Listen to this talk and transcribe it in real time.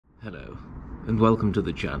Hello, and welcome to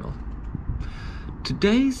the channel.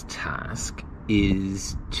 Today's task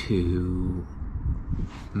is to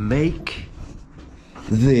make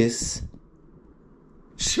this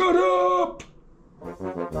shut up!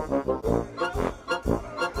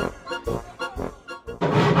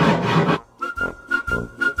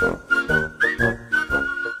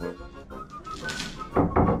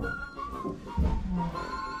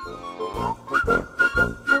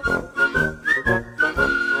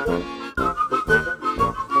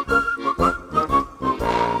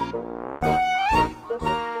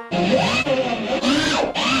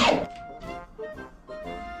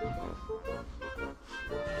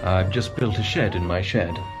 I've just built a shed in my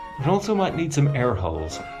shed. It also might need some air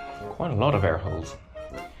holes. Quite a lot of air holes.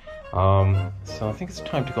 So I think it's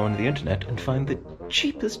time to go onto the internet and find the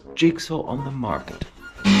cheapest jigsaw on the market.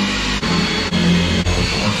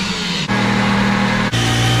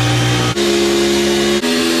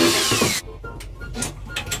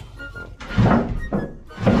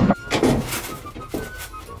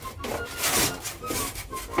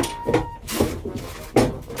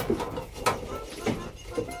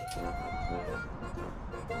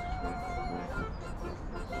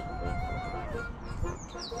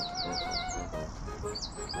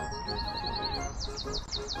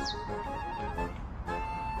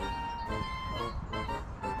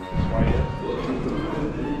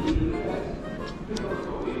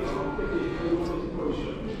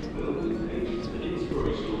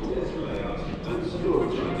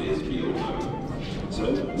 So,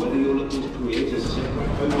 whether you're looking to create a separate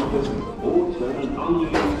home office or turn an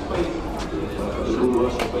unused space into a little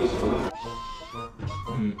workspace for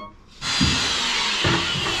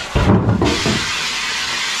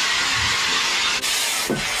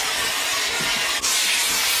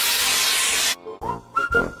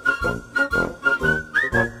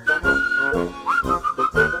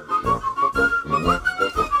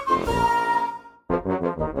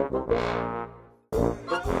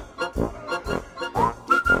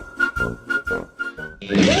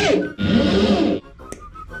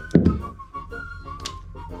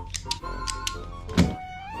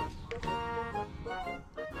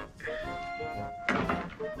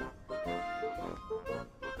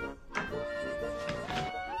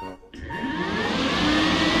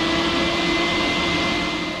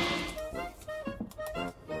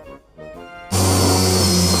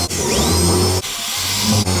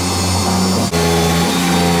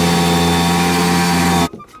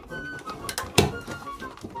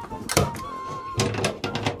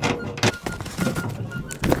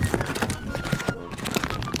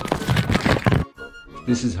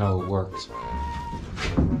This is how it works.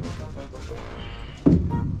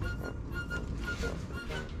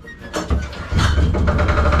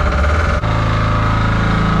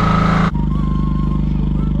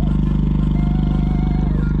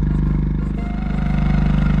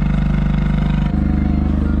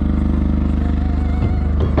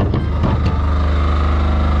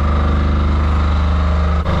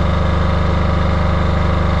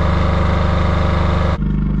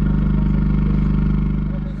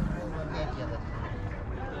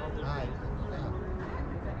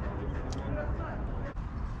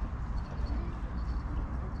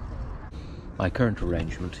 My current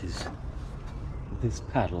arrangement is this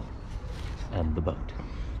paddle and the boat.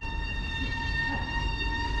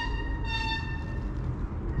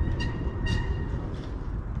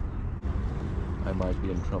 I might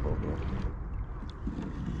be in trouble here.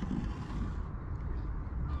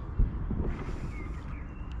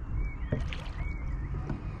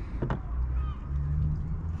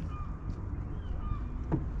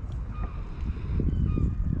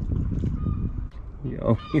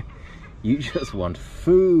 You just want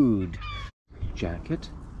food.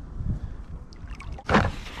 Jacket.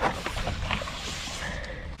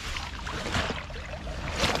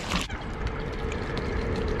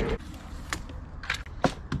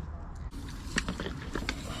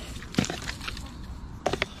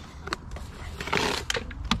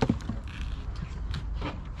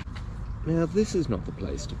 Now this is not the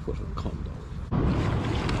place to put a condom.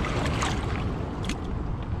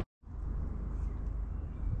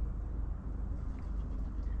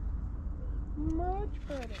 Much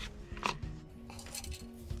better.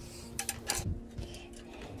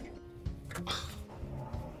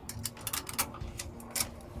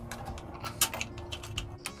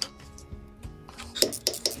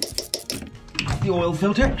 The oil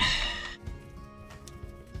filter.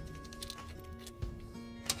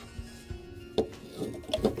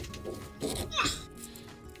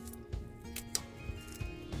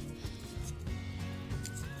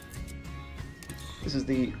 This is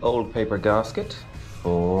the old paper gasket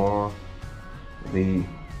for the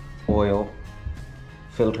oil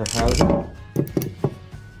filter housing.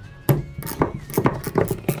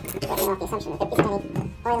 Starting off the assumption that there isn't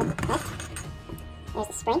any oil left. There's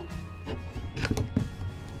the spring.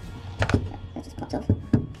 That just popped off.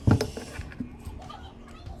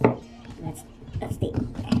 That's the...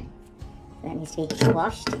 That needs to be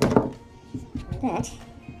washed. And that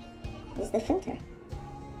is the filter.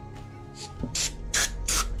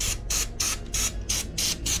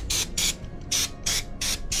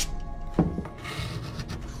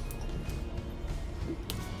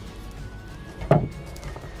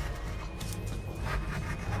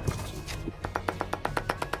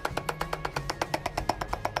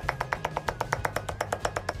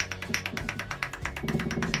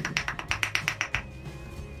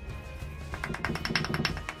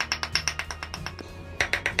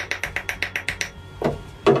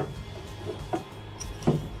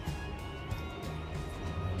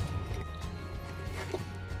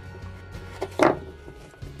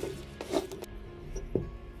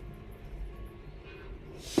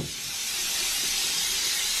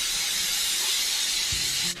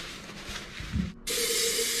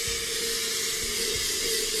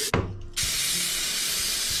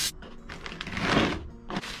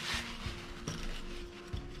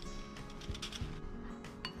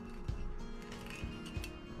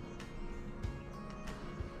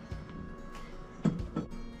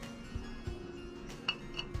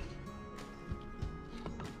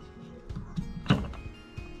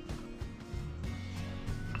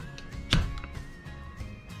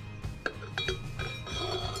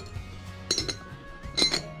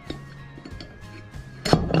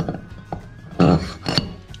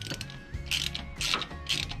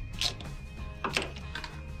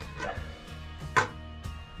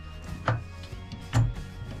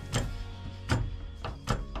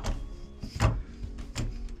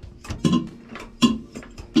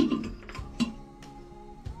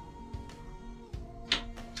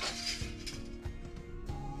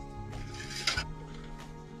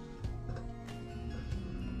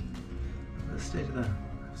 State of the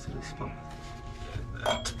absolute spot.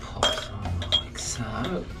 That pops on like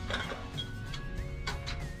so.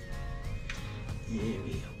 Here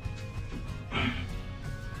we go.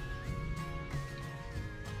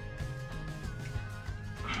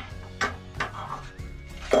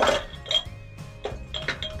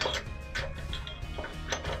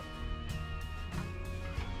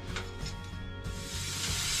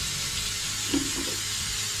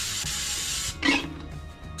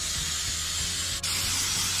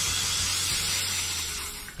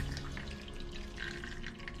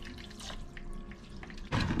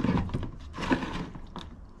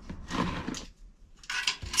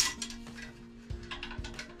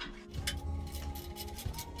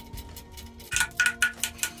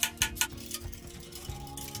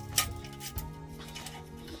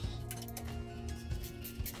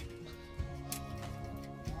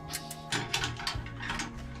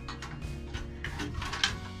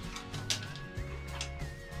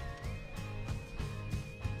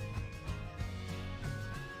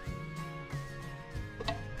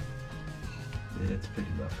 It's pretty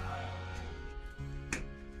rough.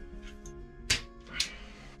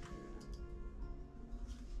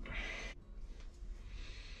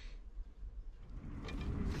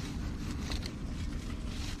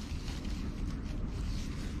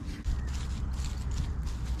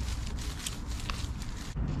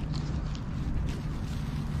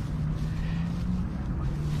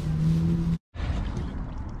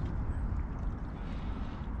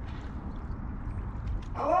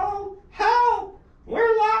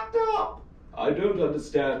 I don't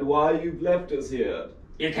understand why you've left us here.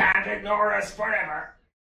 You can't ignore us forever.